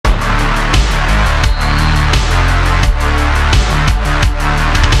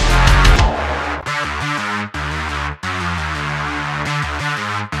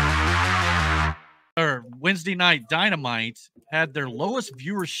Wednesday Night Dynamite had their lowest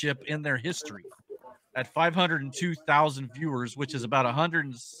viewership in their history at 502,000 viewers, which is about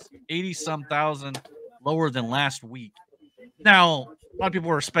 180-some thousand lower than last week. Now, a lot of people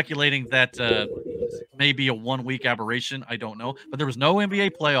were speculating that may be a one-week aberration. I don't know. But there was no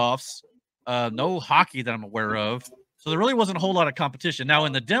NBA playoffs, no hockey that I'm aware of. So there really wasn't a whole lot of competition. Now,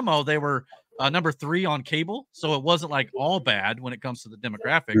 in the demo, they were number 3 on cable. So it wasn't like all bad when it comes to the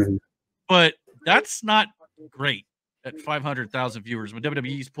demographics. But that's not great at 500,000 viewers when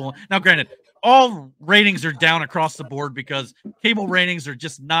WWE's pulling. Now, granted, all ratings are down across the board because cable ratings are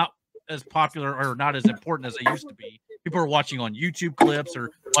just not as popular or not as important as they used to be. People are watching on YouTube clips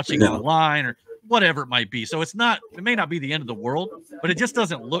or watching online or whatever it might be. So it may not be the end of the world, but it just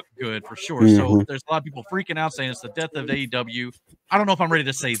doesn't look good for sure. So there's a lot of people freaking out saying it's the death of AEW. I don't know if I'm ready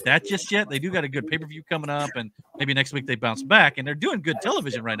to say that just yet. They do got a good pay-per-view coming up, and maybe next week they bounce back, and they're doing good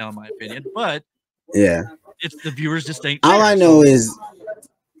television right now, in my opinion. But yeah, it's the viewers just ain't all there, I know is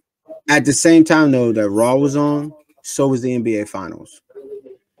at the same time though that Raw was on, so was the NBA Finals.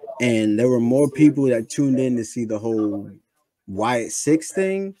 And there were more people that tuned in to see the whole Wyatt Six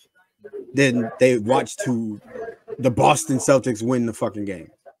thing than they watched the Boston Celtics win the fucking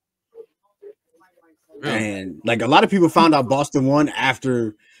game. Really? And like a lot of people found out Boston won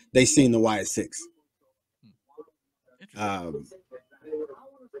after they seen the Wyatt Six. Yeah,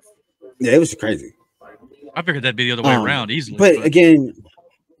 it was crazy. I figured that'd be the other way around easily. But again,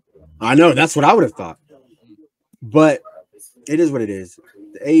 I know that's what I would have thought. But it is what it is.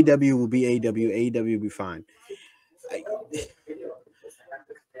 The AEW will be AEW. AEW will be fine.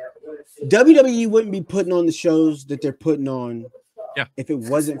 WWE wouldn't be putting on the shows that they're putting on if it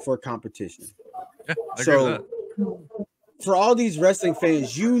wasn't for competition. Yeah, I agree with that. For all these wrestling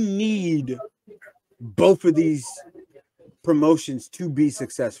fans, you need both of these promotions to be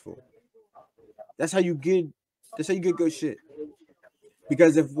successful. That's how you get good shit.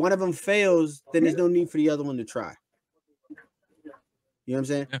 Because if one of them fails, then there's no need for the other one to try. You know what I'm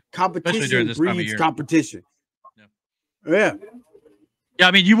saying? Yeah. Competition breeds competition. Yeah. Yeah,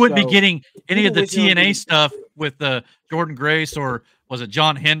 I mean, you wouldn't be getting any of the TNA stuff with Jordan Grace, or was it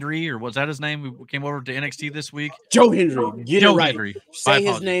John Hendry, or was that his name who came over to NXT this week? Joe Hendry. Get it right. Hendry. Say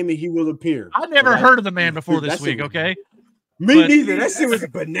his name and he will appear. I never heard of the man before this week, okay? Me neither. That shit was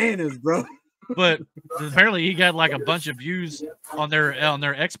bananas, bro. But apparently he got like a bunch of views on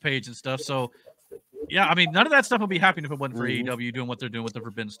their X page and stuff. So yeah, I mean, none of that stuff would be happening if it wasn't for AEW doing what they're doing with the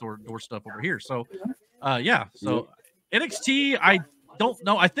Forbidden Door stuff over here. So yeah. So NXT, I don't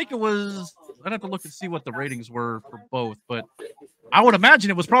know. I think it was, I'd have to look and see what the ratings were for both, but I would imagine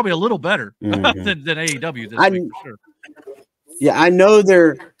it was probably a little better than AEW this week for sure. Yeah, I know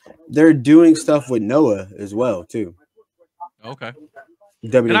they're doing stuff with Noah as well too. Okay.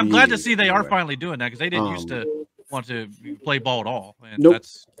 WWE, and I'm glad to see they are finally doing that because they didn't used to want to play ball at all. And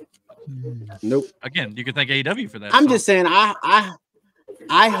that's again, you could thank AEW for that. I'm just saying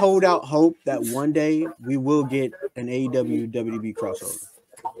I hold out hope that one day we will get an AEW WWE crossover.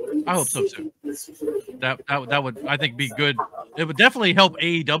 I hope so too. That would, I think, be good. It would definitely help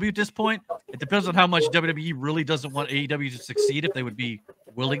AEW at this point. It depends on how much WWE really doesn't want AEW to succeed, if they would be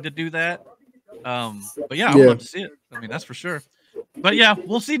willing to do that. But yeah, I would love to see it. I mean, that's for sure. But yeah,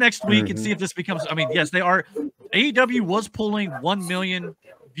 we'll see next week and see if this becomes. I mean, yes, they are. AEW was pulling 1 million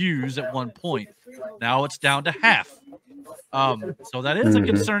views at one point. Now it's down to half. So that is a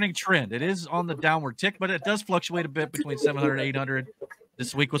concerning trend. It is on the downward tick, but it does fluctuate a bit between 700 and 800.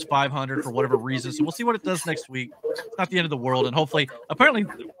 This week was 500 for whatever reason. So we'll see what it does next week. It's not the end of the world. And hopefully, apparently,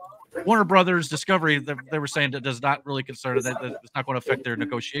 Warner Brothers Discovery, they were saying that does not really concern that it's not going to affect their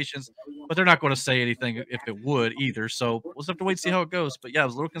negotiations, but they're not going to say anything if it would either. So we'll just have to wait and see how it goes. But yeah, it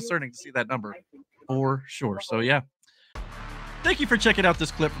was a little concerning to see that number for sure. So yeah. Thank you for checking out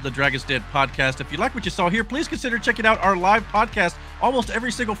this clip from the Dragon's Den podcast. If you like what you saw here, please consider checking out our live podcast almost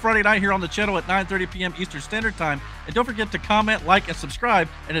every single Friday night here on the channel at 9:30 p.m. Eastern Standard Time. And don't forget to comment, like, and subscribe.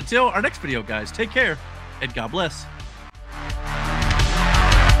 And until our next video, guys, take care and God bless.